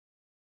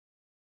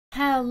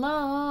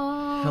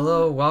Hello.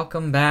 Hello,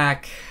 welcome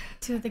back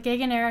to the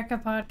Gig and Erika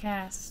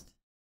podcast.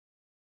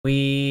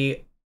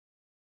 We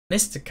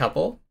missed a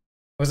couple.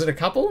 Was it a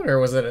couple or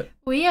was it a...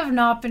 We have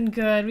not been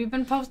good. We've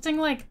been posting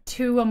like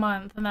 2 a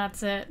month and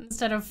that's it,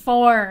 instead of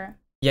 4.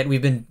 Yet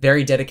we've been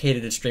very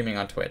dedicated to streaming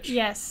on Twitch.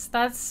 Yes,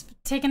 that's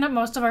taken up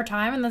most of our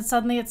time, and then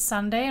suddenly it's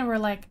Sunday and we're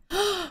like,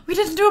 oh, we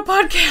didn't do a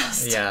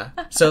podcast. Yeah.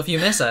 So if you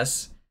miss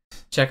us,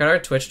 check out our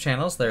Twitch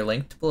channels. They're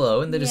linked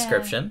below in the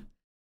description.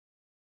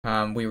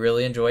 We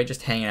really enjoy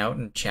just hanging out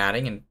and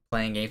chatting and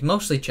playing games.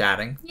 Mostly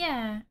chatting.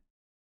 Yeah.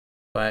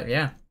 But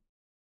yeah.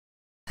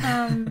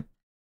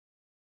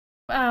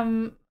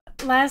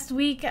 Last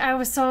week I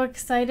was so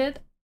excited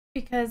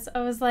because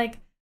I was like,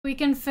 we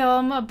can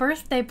film a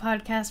birthday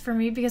podcast for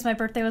me because my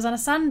birthday was on a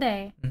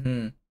Sunday.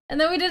 Mm-hmm. And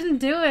then we didn't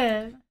do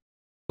it.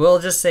 We'll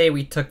just say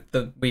we took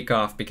the week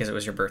off because it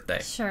was your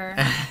birthday. Sure.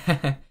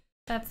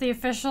 That's the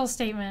official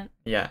statement.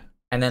 Yeah.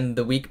 And then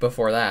the week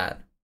before that,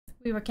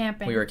 we were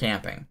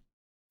camping.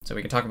 So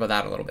we can talk about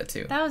that a little bit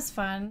too. That was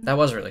fun. That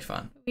was really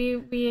fun. We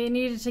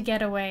needed to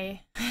get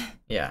away.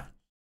 Yeah.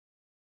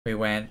 We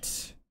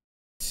went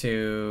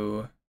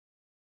to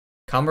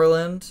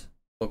Cumberland.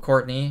 Well,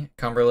 Courtney,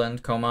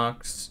 Cumberland,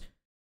 Comox.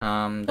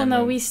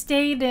 We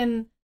stayed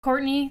in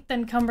Courtney,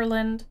 then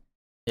Cumberland,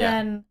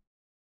 then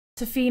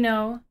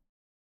Tofino,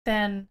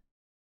 then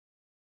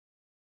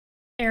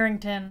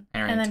Arrington,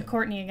 and then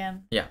Courtney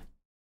again. Yeah.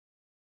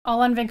 All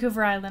on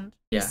Vancouver Island,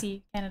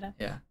 BC, Canada.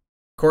 Yeah.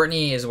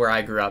 Courtney is where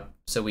I grew up,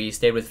 so we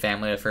stayed with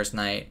family the first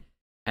night,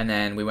 and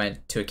then we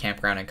went to a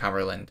campground in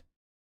Cumberland.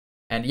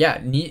 And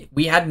yeah,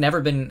 we had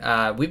never been,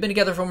 we've been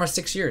together for almost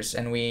 6 years,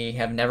 and we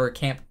have never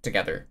camped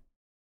together.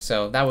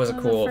 So that was a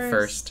cool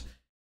first.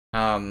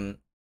 And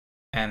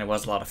it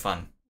was a lot of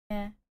fun.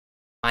 Yeah.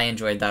 I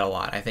enjoyed that a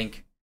lot. I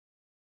think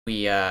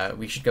we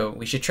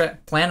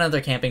should plan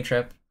another camping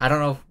trip. I don't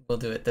know if we'll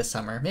do it this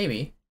summer.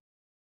 Maybe.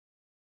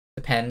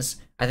 Depends.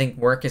 I think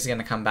work is going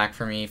to come back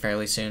for me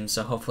fairly soon,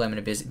 so hopefully I'm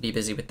going to be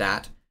busy with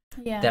that.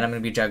 Yeah. Then I'm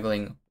going to be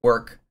juggling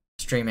work,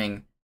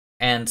 streaming,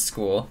 and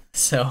school.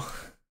 So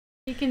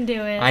you can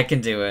do it. I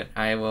can do it.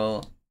 I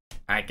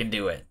can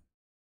do it.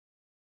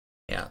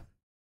 Yeah.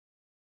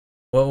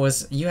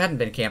 You hadn't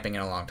been camping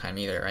in a long time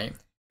either, right?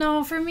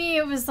 No, for me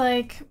it was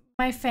like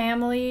my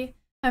family,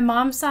 my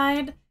mom's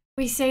side,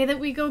 we say that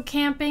we go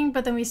camping,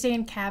 but then we stay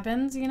in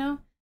cabins, you know?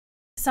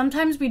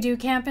 Sometimes we do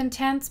camp in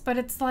tents, but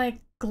it's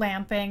like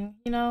glamping,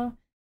 you know?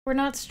 We're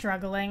not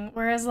struggling.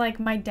 Whereas like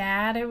my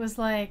dad, it was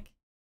like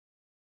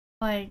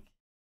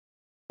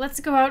let's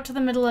go out to the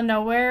middle of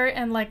nowhere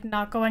and like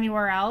not go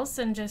anywhere else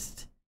and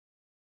just,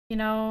 you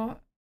know,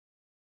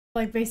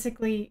 like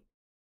basically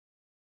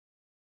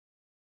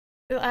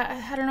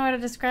I don't know how to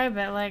describe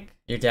it. Like,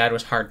 your dad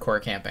was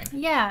hardcore camping.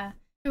 Yeah,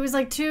 it was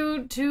like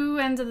two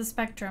ends of the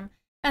spectrum,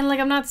 and like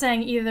I'm not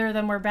saying either of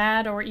them were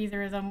bad or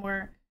either of them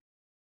were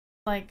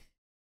like,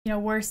 you know,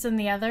 worse than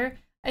the other.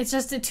 It's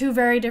just 2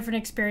 very different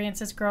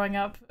experiences growing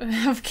up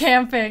with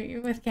camping.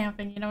 You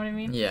know what I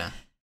mean? Yeah.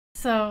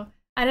 So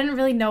I didn't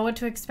really know what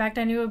to expect.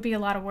 I knew it would be a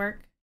lot of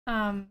work,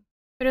 but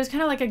it was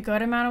kind of like a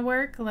good amount of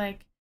work.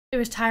 Like, it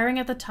was tiring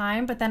at the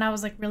time, but then I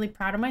was like really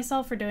proud of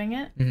myself for doing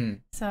it. Mm-hmm.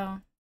 So.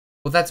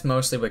 Well, that's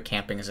mostly what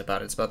camping is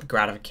about. It's about the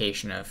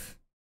gratification of...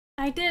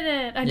 I did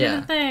it! I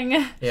did the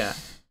thing! Yeah.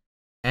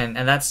 And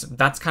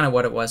that's kind of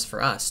what it was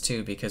for us,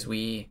 too, because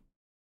we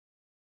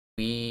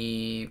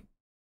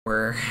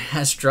were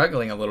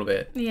struggling a little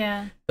bit.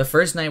 Yeah. The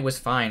first night was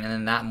fine, and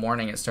then that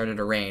morning it started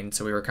to rain,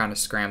 so we were kind of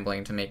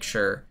scrambling to make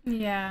sure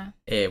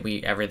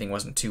everything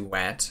wasn't too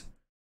wet.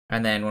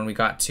 And then when we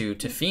got to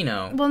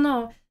Tofino... Well,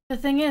 no. The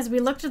thing is, we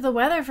looked at the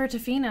weather for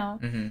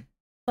Tofino,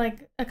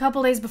 like, a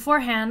couple days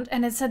beforehand,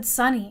 and it said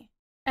sunny.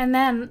 And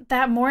then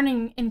that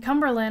morning in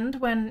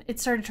Cumberland, when it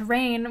started to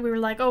rain, we were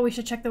like, oh, we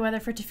should check the weather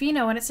for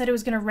Tofino, and it said it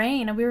was going to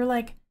rain, and we were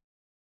like,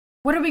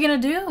 what are we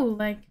going to do?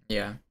 Like,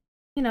 yeah,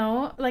 you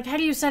know, like, how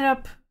do you set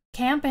up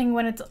camping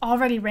when it's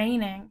already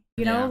raining?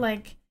 You know,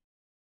 like,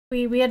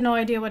 we had no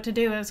idea what to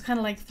do. It was kind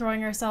of like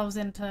throwing ourselves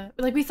into,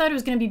 like, we thought it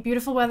was going to be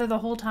beautiful weather the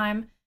whole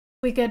time.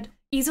 We could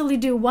easily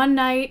do 1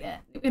 night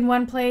in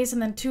one place, and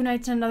then 2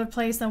 nights in another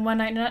place, then 1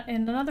 night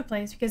in another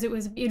place, because it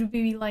would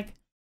be like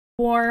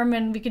warm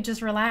and we could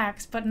just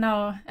relax. But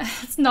no,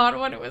 it's not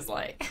what it was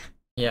like.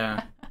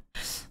 Yeah.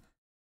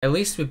 At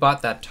least we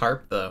bought that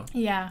tarp, though.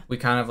 Yeah. We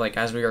kind of, like,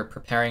 as we were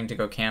preparing to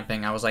go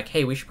camping, I was like,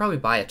 hey, we should probably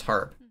buy a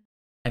tarp.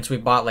 And so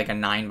we bought like a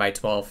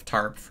 9x12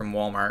 tarp from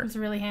Walmart. It was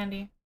really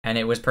handy. And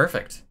it was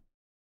perfect.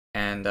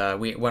 And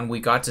when we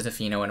got to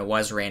Tofino and it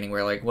was raining, we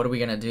were like, what are we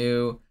gonna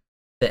do?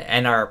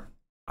 And our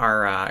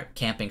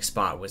camping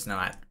spot was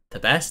not the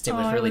best. It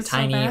was really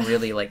tiny,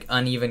 really like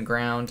uneven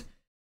ground.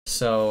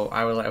 So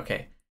I was like,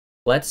 okay,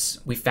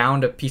 we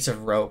found a piece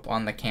of rope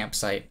on the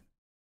campsite.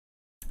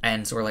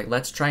 And so we're like,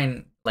 let's try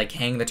and like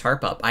hang the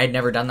tarp up. I had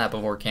never done that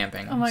before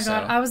camping. Oh my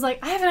God. I was like,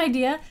 I have an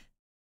idea.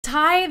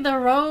 Tie the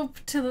rope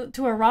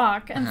to a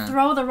rock and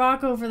throw the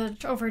rock over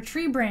a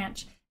tree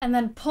branch, and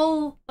then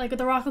pull, like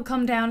the rock will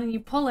come down and you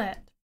pull it,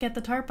 get the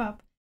tarp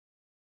up.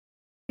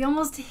 We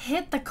almost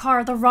hit the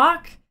car. The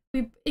rock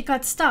it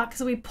got stuck,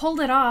 so we pulled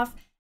it off,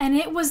 and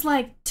it was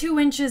like 2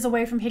 inches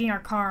away from hitting our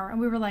car, and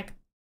we were like,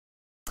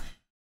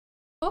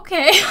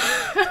 okay,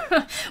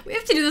 we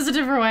have to do this a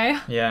different way.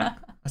 Yeah,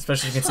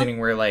 especially considering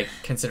we're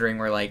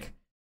like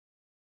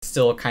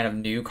still kind of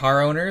new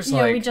car owners.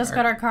 Yeah, we just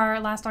got our car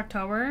last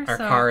October. Our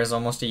car is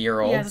almost a year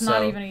old. Yeah, it's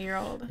not even a year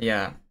old.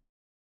 Yeah.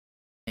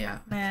 Yeah.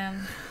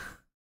 Man.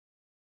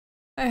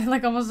 I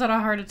like almost had a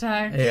heart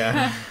attack.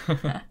 Yeah.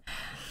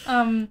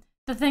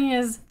 The thing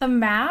is, the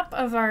map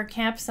of our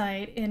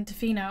campsite in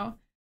Tofino,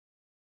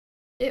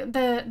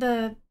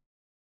 the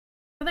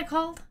what are they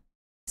called?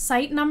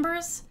 Site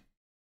numbers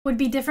would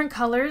be different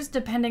colors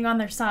depending on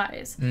their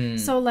size.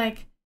 So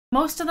like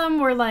most of them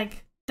were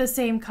like the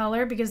same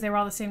color because they were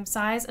all the same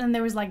size, and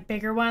there was like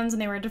bigger ones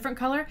and they were a different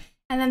color,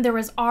 and then there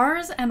was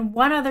ours and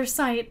one other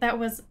site that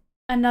was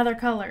another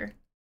color.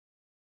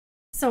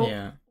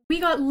 So we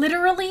got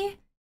literally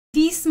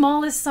the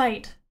smallest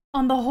site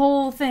on the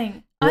whole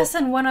thing. Us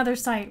and one other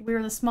site, we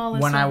were the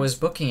smallest. When I was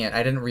booking it,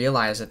 I didn't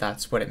realize that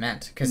that's what it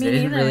meant, because they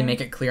didn't really make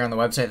it clear on the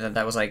website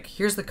that was like,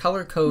 here's the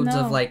color codes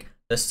of like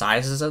the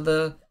sizes of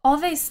the.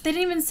 They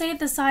didn't even say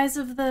the size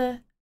of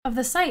the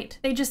site.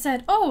 They just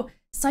said, oh,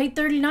 site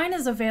 39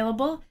 is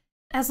available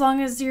as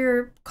long as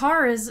your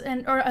car is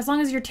or as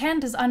long as your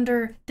tent is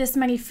under this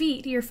many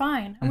feet, you're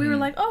fine. And we were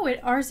like, oh,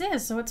 ours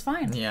is, so it's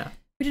fine. Yeah.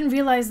 We didn't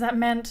realize that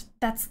meant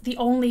that's the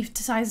only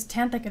size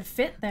tent that could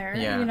fit there.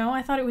 Yeah. You know,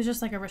 I thought it was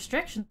just like a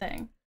restriction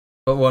thing.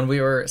 But when we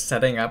were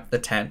setting up the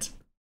tent,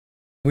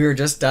 we were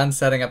just done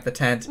setting up the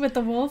tent. With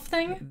the wolf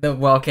thing?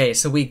 Okay,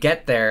 so we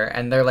get there,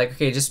 and they're like,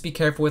 okay, just be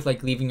careful with,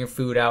 like, leaving your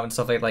food out and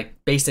stuff like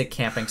basic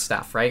camping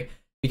stuff, right?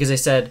 Because they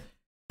said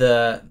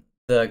the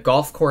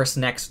golf course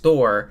next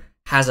door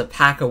has a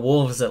pack of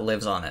wolves that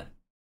lives on it.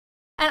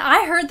 And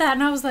I heard that,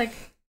 and I was like,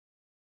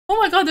 oh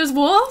my god, there's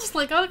wolves?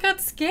 Like, I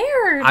got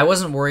scared. I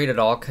wasn't worried at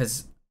all,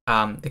 because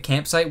the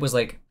campsite was,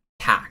 like,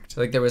 packed.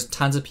 Like, there was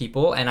tons of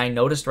people, and I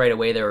noticed right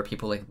away there were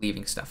people like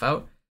leaving stuff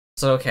out.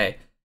 So okay,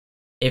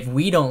 if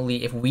we don't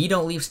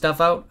leave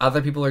stuff out,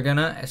 other people are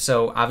gonna.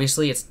 So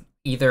obviously it's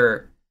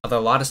either a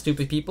lot of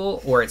stupid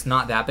people or it's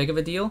not that big of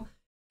a deal.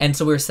 And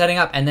so we were setting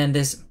up, and then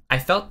I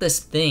felt this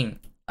thing.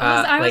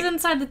 I was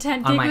inside the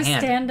tent. Gig was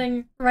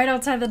standing right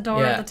outside the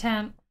door of the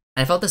tent.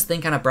 And I felt this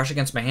thing kind of brush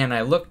against my hand, and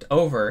I looked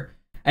over,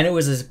 and it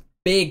was this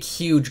big,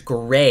 huge,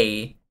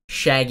 gray,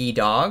 shaggy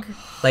dog,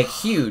 like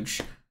huge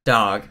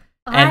dog.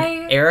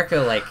 And Erika,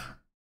 like,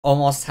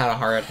 almost had a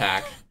heart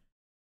attack.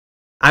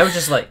 I was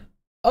just like,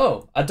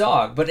 oh, a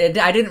dog. But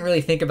I didn't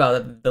really think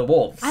about the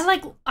wolves.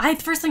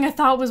 First thing I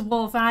thought was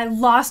wolf, and I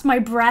lost my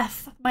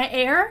breath, my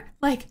air.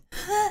 Like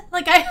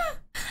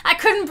I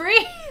couldn't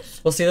breathe.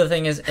 Well, see, the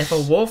thing is, if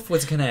a wolf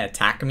was going to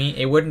attack me,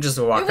 it wouldn't just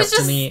walk up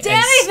to me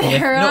and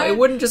sniff. No, it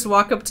wouldn't just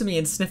walk up to me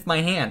and sniff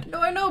my hand.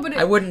 No, I know, but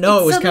I wouldn't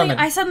know it was coming.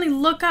 I suddenly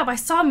look up. I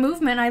saw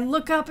movement. I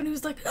look up, and it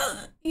was like,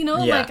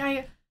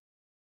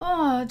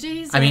 oh,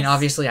 Jesus. I mean,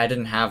 obviously, I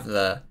didn't have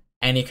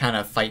any kind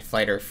of fight,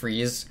 flight, or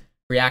freeze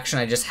reaction.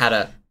 I just had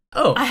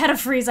I had a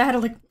freeze. I had a,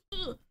 like...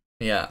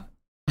 Yeah.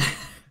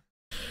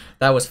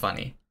 That was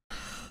funny.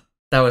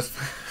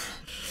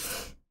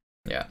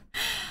 Yeah.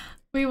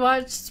 We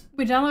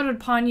downloaded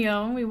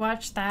Ponyo, and we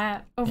watched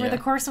that over the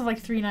course of, like,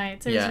 3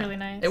 nights. It was really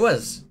nice. It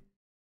was.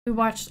 We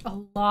watched a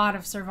lot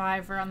of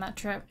Survivor on that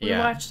trip. We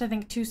watched, I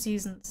think, 2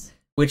 seasons.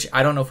 Which,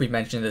 I don't know if we've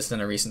mentioned this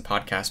in a recent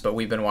podcast, but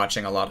we've been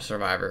watching a lot of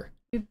Survivor.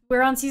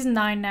 We're on season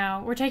 9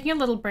 now. We're taking a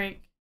little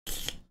break.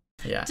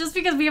 Yeah. Just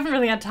because we haven't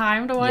really had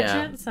time to watch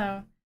it,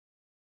 so.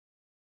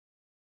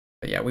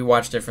 But yeah, we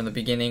watched it from the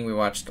beginning. We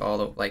watched all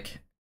the, like,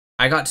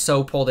 I got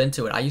so pulled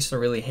into it. I used to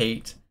really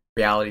hate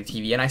reality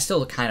TV, and I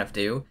still kind of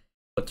do.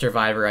 But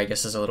Survivor, I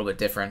guess, is a little bit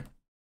different.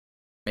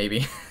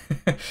 Maybe.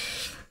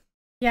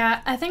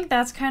 Yeah, I think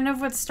that's kind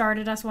of what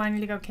started us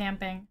wanting to go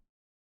camping.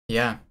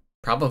 Yeah,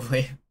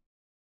 probably.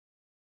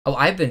 Oh,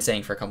 I've been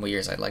saying for a couple of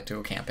years I'd like to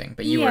go camping,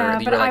 but you were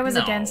like, I was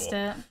against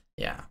it.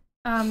 Yeah.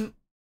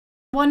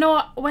 Well,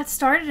 no, what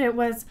started it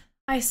was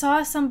I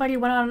saw somebody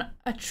went on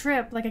a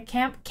trip, like a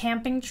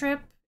camping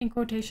trip, in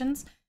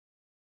quotations,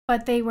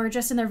 but they were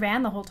just in their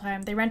van the whole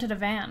time. They rented a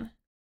van,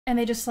 and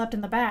they just slept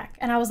in the back.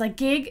 And I was like,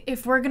 Gig,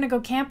 if we're going to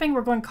go camping,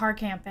 we're going car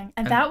camping.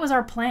 And that was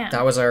our plan.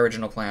 That was our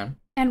original plan.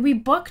 And we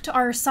booked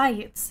our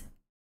sites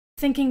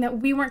thinking that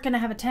we weren't going to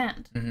have a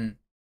tent. Mm-hmm.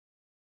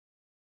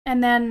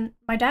 And then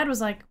my dad was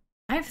like,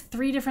 I have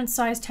 3 different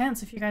size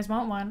tents if you guys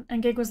want one.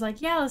 And Gig was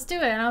like, yeah, let's do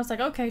it. And I was like,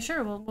 okay,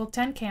 sure, we'll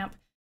tent camp.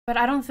 But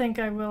I don't think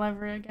I will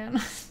ever again.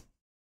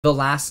 The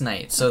last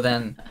night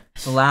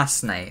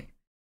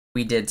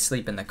we did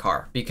sleep in the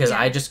car because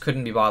I just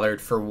couldn't be bothered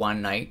for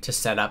one night to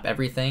set up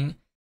everything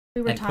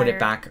and put it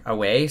back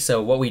away.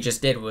 So what we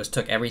just did was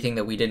took everything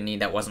that we didn't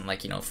need that wasn't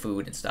like,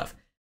 food and stuff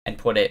and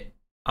put it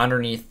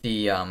underneath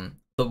the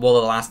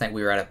last night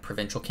we were at a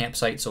provincial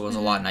campsite, so it was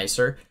a lot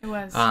nicer. It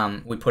was.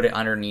 We put it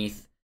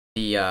underneath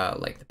the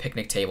like the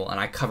picnic table, and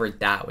I covered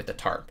that with the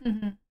tarp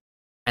and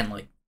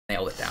like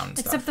nailed it down and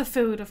Except the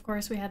food, of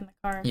course, we had in the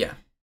car. Yeah.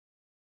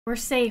 We're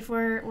safe.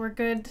 We're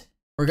good.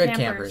 We're good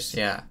campers,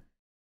 yeah.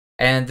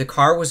 And the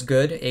car was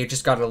good. It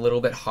just got a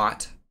little bit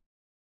hot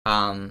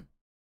But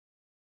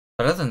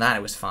other than that,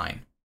 it was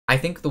fine. I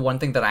think the one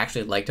thing that I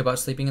actually liked about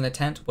sleeping in the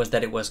tent was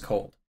that it was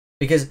cold.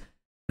 Because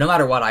no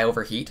matter what, I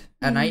overheat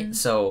at night,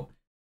 so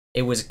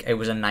it was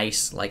a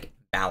nice, like,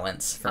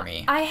 balance for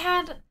me. I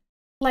had,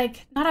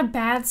 like, not a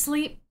bad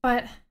sleep,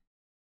 but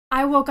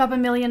I woke up a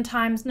million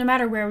times no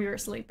matter where we were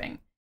sleeping.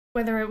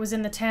 Whether it was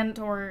in the tent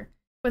or...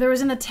 Whether it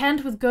was in the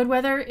tent with good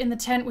weather, in the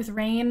tent with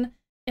rain,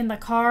 in the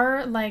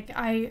car, like,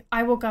 I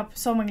woke up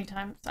so many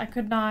times. I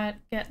could not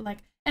get, like...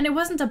 And it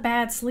wasn't a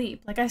bad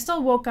sleep. Like, I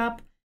still woke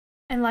up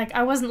and, like,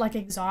 I wasn't, like,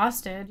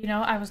 exhausted, you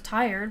know? I was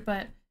tired,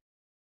 but,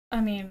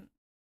 I mean,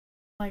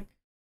 like,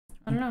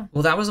 I don't know.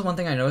 Well, that was the one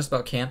thing I noticed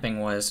about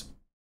camping was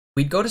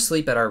we'd go to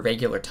sleep at our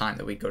regular time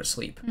that we'd go to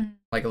sleep,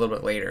 like, a little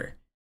bit later.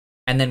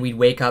 And then we'd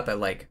wake up at,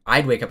 like,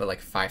 I'd wake up at,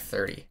 like,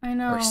 5:30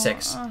 or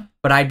 6.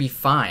 But I'd be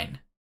fine.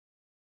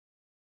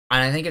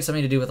 And I think it's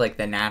something to do with, like,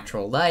 the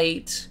natural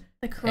light.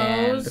 The crows.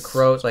 And the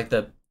crows, like,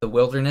 the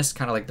wilderness,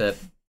 kind of like the...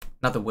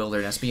 Not the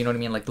wilderness, but you know what I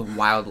mean? Like, the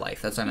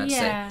wildlife. That's what I meant to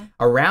say.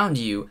 Around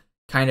you,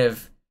 kind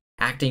of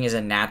acting as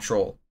a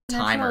natural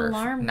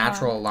timer.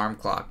 Natural alarm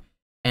clock.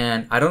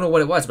 And I don't know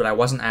what it was, but I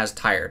wasn't as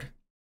tired.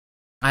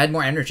 I had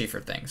more energy for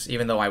things,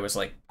 even though I was,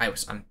 like...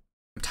 I'm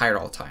tired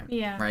all the time.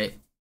 Yeah. Right?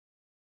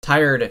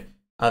 Tired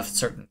of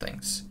certain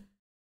things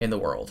in the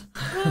world.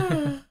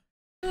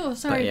 Oh,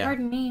 sorry,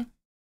 pardon me.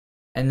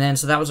 And then,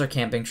 so that was our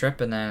camping trip,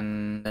 and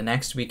then the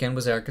next weekend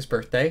was Erika's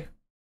birthday.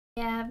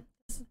 Yeah,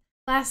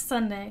 last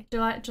Sunday,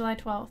 July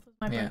 12th was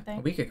my birthday.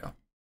 A week ago.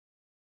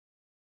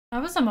 I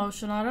was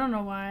emotional, I don't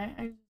know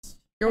why.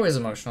 You're always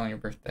emotional on your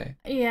birthday.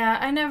 Yeah,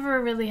 I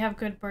never really have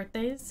good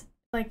birthdays.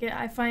 Like,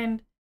 I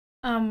find,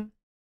 even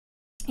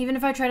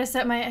if I try to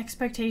set my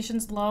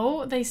expectations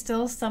low, they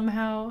still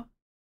somehow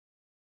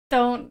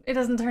it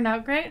doesn't turn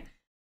out great.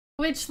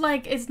 Which,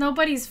 like, it's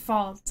nobody's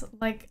fault.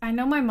 Like, I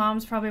know my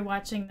mom's probably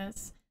watching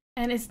this.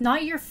 And it's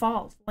not your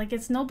fault. Like,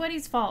 it's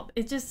nobody's fault.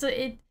 It just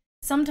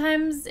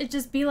sometimes it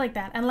just be like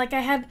that. And like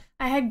I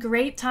had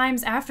great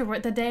times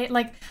afterward. The day,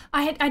 like,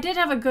 I did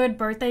have a good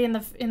birthday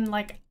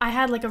like I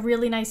had like a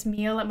really nice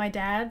meal at my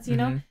dad's, you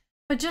know.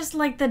 But just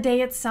like the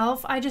day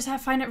itself, I just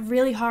find it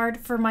really hard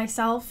for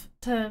myself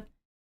to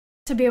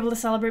be able to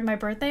celebrate my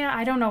birthday.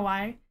 I don't know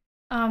why.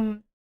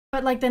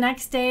 But like the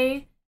next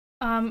day,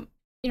 you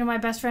know, my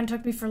best friend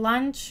took me for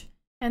lunch.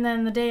 And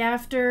then the day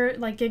after,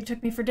 like, Gig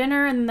took me for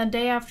dinner, and the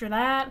day after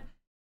that,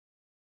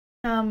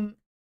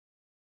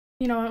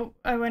 you know,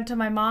 I went to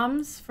my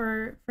mom's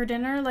for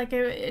dinner. Like,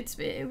 it's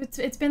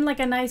been like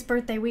a nice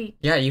birthday week.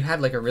 Yeah, you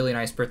had like a really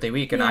nice birthday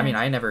week, and I mean,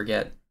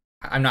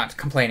 I'm not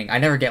complaining. I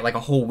never get like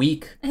a whole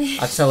week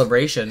of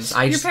celebrations.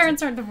 Your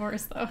parents aren't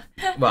divorced though.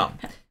 Well,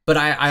 but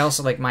I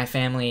also, like, my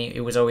family,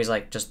 it was always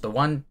like just the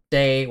one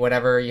day,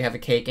 whatever, you have a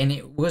cake, and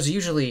it was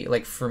usually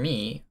like, for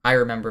me, I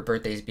remember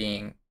birthdays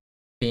being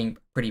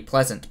pretty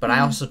pleasant, but I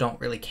also don't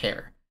really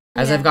care.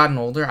 As I've gotten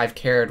older, I've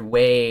cared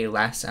way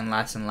less and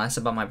less and less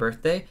about my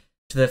birthday,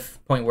 to the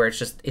point where it's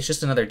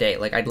just another day.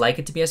 Like, I'd like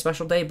it to be a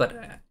special day, but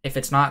if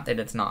it's not, then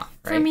it's not,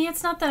 right? For me,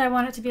 it's not that I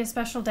want it to be a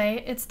special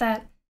day, it's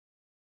that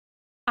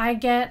I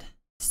get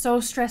so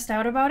stressed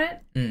out about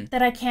it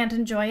that I can't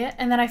enjoy it,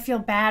 and then I feel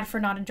bad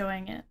for not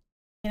enjoying it,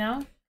 you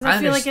know? I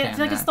feel like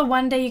it's the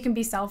one day you can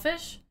be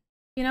selfish,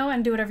 you know,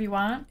 and do whatever you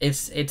want.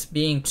 It's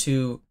being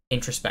too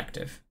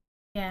introspective.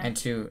 Yeah. And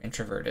too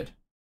introverted.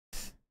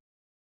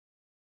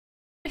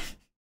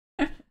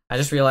 I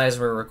just realized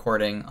we're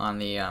recording on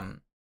the on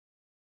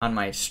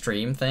my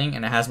stream thing,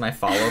 and it has my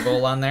follow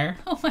goal on there.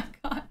 Oh my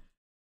god.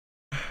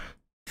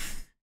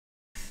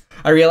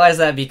 I realized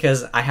that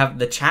because I have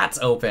the chats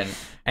open,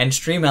 and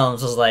Stream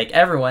Elements was like,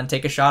 everyone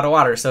take a shot of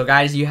water. So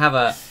guys,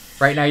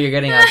 right now you're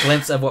getting a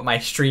glimpse of what my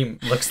stream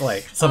looks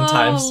like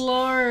sometimes. Oh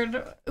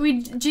lord.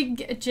 We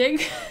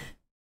jig.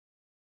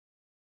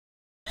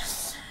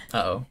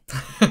 Uh-oh.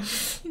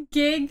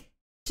 Gig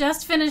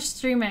just finished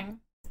streaming.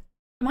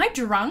 Am I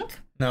drunk?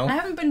 No. I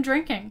haven't been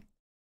drinking.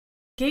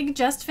 Gig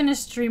just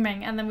finished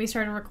streaming, and then we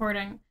started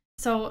recording.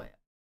 So...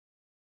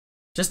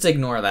 Just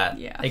ignore that.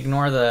 Yeah.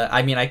 Ignore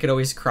I mean, I could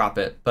always crop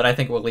it, but I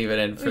think we'll leave it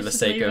in for the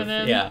sake of...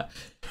 Yeah.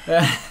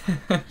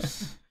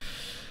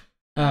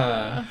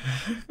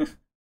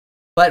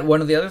 But one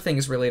of the other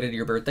things related to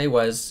your birthday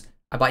was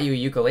I bought you a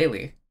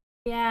ukulele.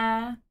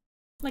 Yeah.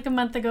 Like a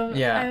month ago,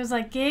 yeah. I was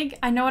like, Gig,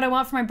 I know what I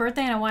want for my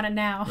birthday, and I want it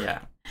now.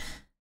 Yeah.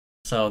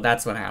 So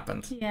that's what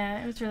happened.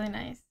 Yeah, it was really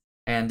nice.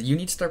 And you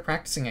need to start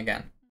practicing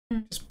again.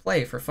 Just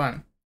play for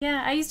fun.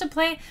 Yeah, I used to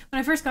play, when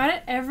I first got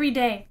it, every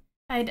day.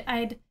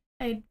 I'd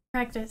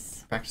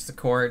practice. Practice the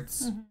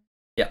chords.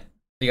 Yeah.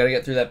 You gotta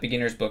get through that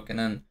beginner's book, and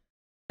then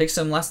take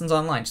some lessons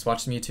online. Just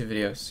watch some YouTube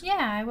videos. Yeah,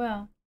 I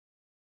will.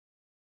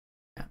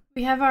 Yeah.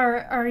 We have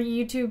our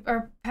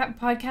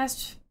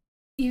podcast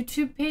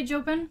YouTube page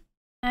open.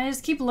 And I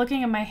just keep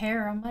looking at my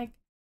hair. I'm like,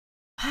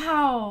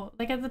 wow.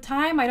 Like, at the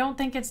time, I don't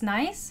think it's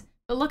nice.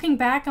 But looking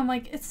back, I'm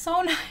like, it's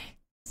so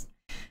nice.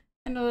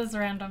 I know this is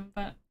random,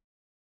 but...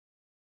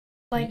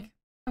 Like,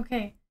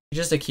 okay.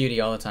 You're just a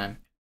cutie all the time.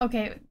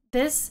 Okay,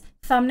 this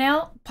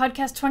thumbnail,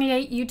 Podcast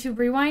 28 YouTube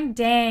Rewind.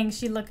 Dang,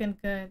 she looking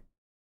good.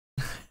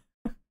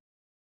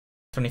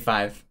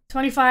 25.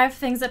 25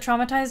 things that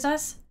traumatized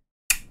us.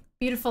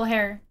 Beautiful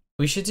hair.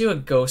 We should do a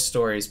ghost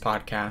stories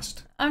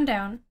podcast. I'm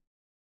down.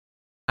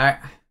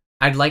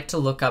 I'd like to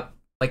look up,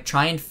 like,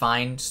 try and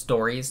find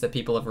stories that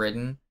people have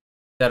written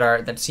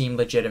that seem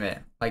legitimate.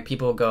 Like,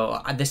 people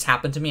go, this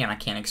happened to me and I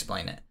can't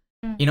explain it.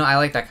 You know, I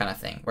like that kind of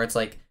thing, where it's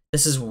like,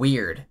 this is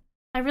weird.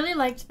 I really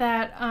liked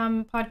that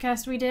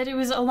podcast we did. It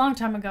was a long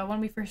time ago when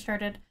we first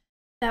started.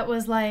 That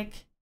was,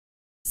 like,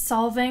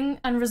 solving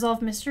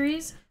unresolved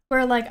mysteries,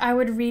 where, like, I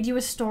would read you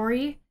a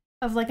story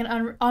of, like,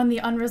 on the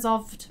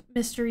Unresolved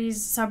Mysteries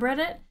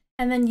subreddit,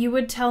 and then you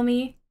would tell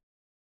me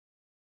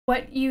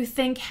what you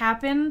think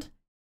happened,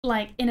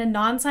 like, in a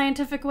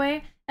non-scientific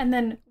way, and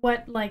then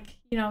what, like,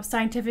 you know,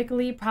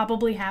 scientifically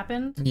probably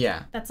happened.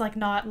 Yeah. That's, like,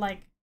 not,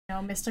 like, you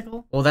know,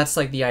 mystical. Well, that's,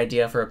 like, the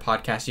idea for a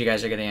podcast. You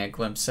guys are getting a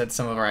glimpse at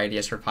some of our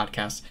ideas for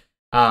podcasts.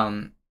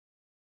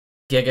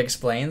 Gig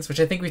Explains, which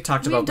I think we've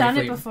talked about briefly. We've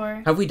done it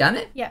before. Have we done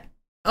it? Yeah.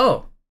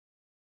 Oh.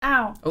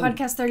 Ow. Ooh.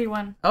 Podcast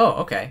 31.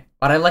 Oh, okay.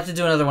 But I'd like to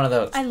do another one of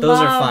those. Those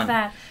are fun. I love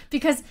that.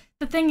 Because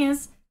the thing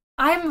is,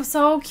 I'm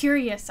so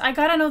curious. I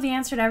gotta know the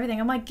answer to everything.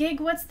 I'm like,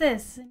 Gig, what's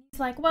this? And he's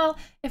like, well,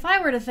 if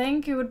I were to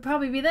think, it would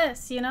probably be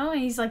this, you know?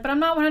 And he's like, but I'm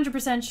not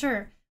 100%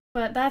 sure.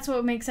 But that's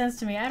what makes sense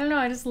to me. I don't know.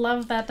 I just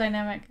love that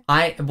dynamic.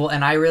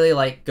 And I really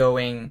like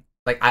going,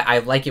 like, I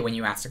like it when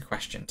you ask a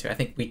question, too. I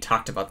think we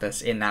talked about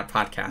this in that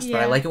podcast. Yeah.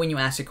 But I like it when you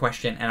ask a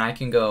question and I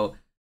can go,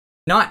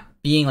 not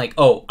being like,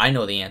 oh, I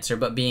know the answer,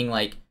 but being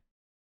like,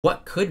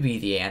 what could be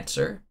the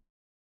answer?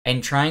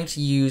 And trying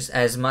to use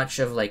as much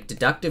of, like,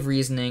 deductive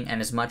reasoning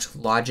and as much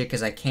logic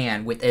as I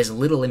can with as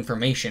little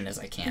information as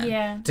I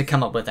can to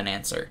come up with an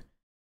answer.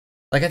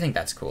 Like, I think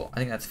that's cool. I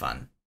think that's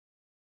fun.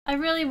 I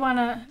really want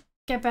to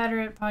get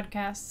better at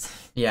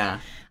podcasts.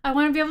 Yeah. I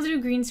want to be able to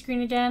do green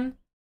screen again.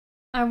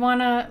 I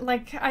want to,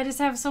 like, I just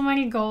have so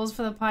many goals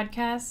for the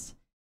podcast,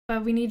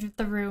 but we need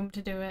the room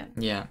to do it.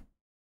 Yeah.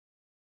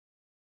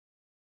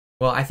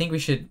 Well, I think we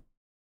should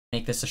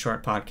make this a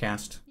short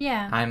podcast.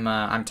 Yeah.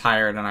 I'm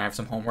tired and I have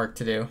some homework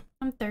to do.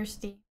 I'm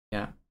thirsty.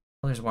 Yeah.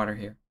 Well, there's water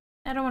here.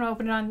 I don't want to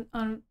open it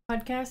on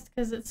podcast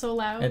because it's so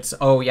loud. It's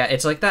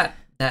like that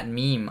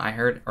meme I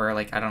heard, or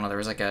like, I don't know, there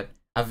was like a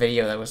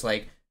video that was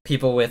like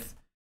people with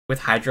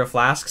hydro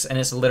flasks, and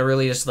it's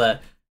literally just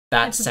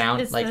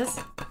sound it's like this.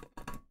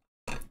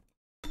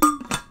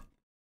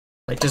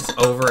 Like just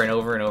over and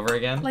over and over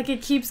again. Like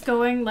it keeps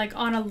going like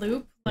on a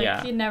loop.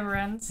 Like it never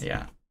ends.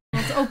 Yeah.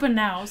 Well, it's open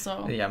now,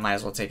 so. Yeah, might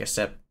as well take a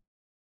sip.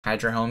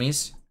 Hydra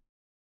homies.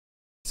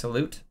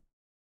 Salute.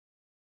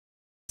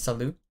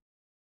 Salute.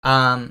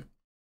 Oh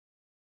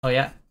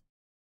yeah.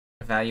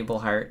 A valuable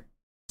heart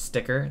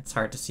sticker. It's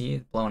hard to see.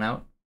 It's blown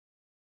out.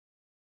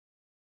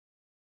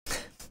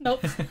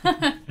 Nope.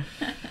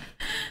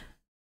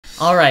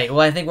 All right.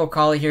 Well, I think we'll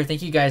call it here.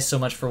 Thank you guys so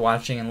much for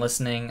watching and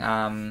listening.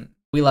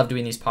 We love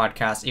doing these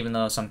podcasts, even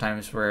though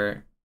sometimes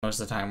most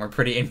of the time we're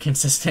pretty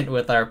inconsistent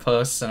with our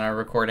posts and our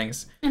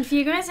recordings. And if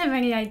you guys have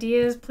any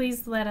ideas,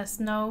 please let us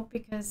know,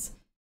 because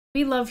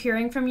we love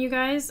hearing from you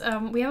guys.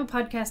 We have a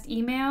podcast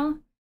email,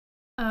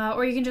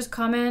 or you can just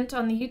comment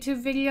on the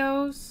YouTube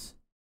videos.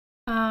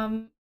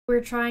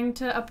 We're trying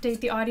to update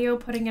the audio,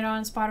 putting it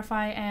on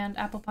Spotify and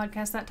Apple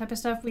Podcasts, that type of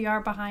stuff. We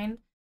are behind,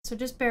 so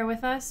just bear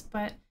with us.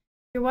 But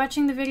if you're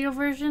watching the video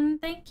version,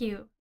 thank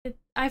you.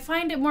 I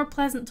find it more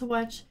pleasant to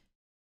watch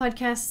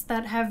podcasts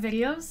that have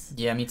videos.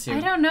 Yeah, me too.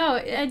 I don't know.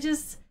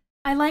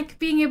 I like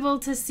being able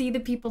to see the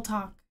people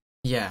talk.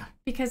 Yeah.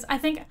 Because I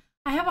think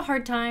I have a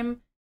hard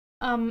time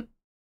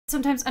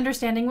sometimes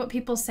understanding what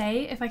people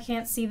say if I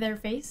can't see their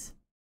face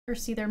or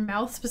see their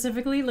mouth,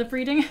 specifically lip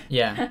reading.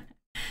 Yeah.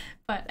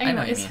 But anyways. I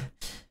know what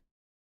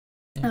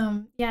you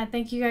mean. Yeah,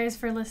 thank you guys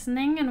for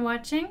listening and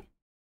watching.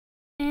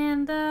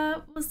 And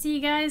we'll see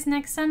you guys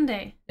next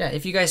Sunday. Yeah,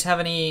 if you guys have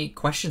any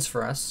questions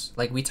for us,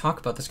 like, we talk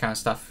about this kind of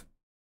stuff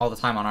all the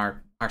time on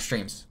our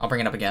streams. I'll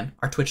bring it up again.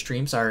 Our Twitch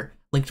streams are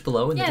linked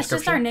below in the description. Yeah,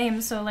 it's just our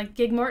names, so like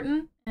Gig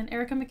Morton and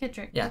Erika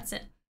McKittrick. Yeah. That's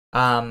it.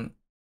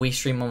 We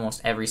stream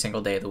almost every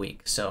single day of the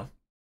week, so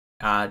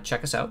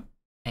check us out.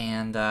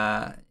 And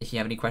if you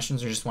have any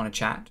questions or just want to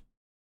chat,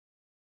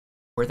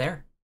 we're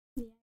there.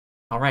 Yeah.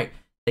 All right.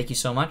 Thank you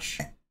so much,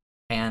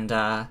 and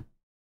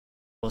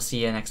we'll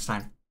see you next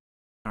time.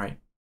 All right.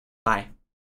 Bye.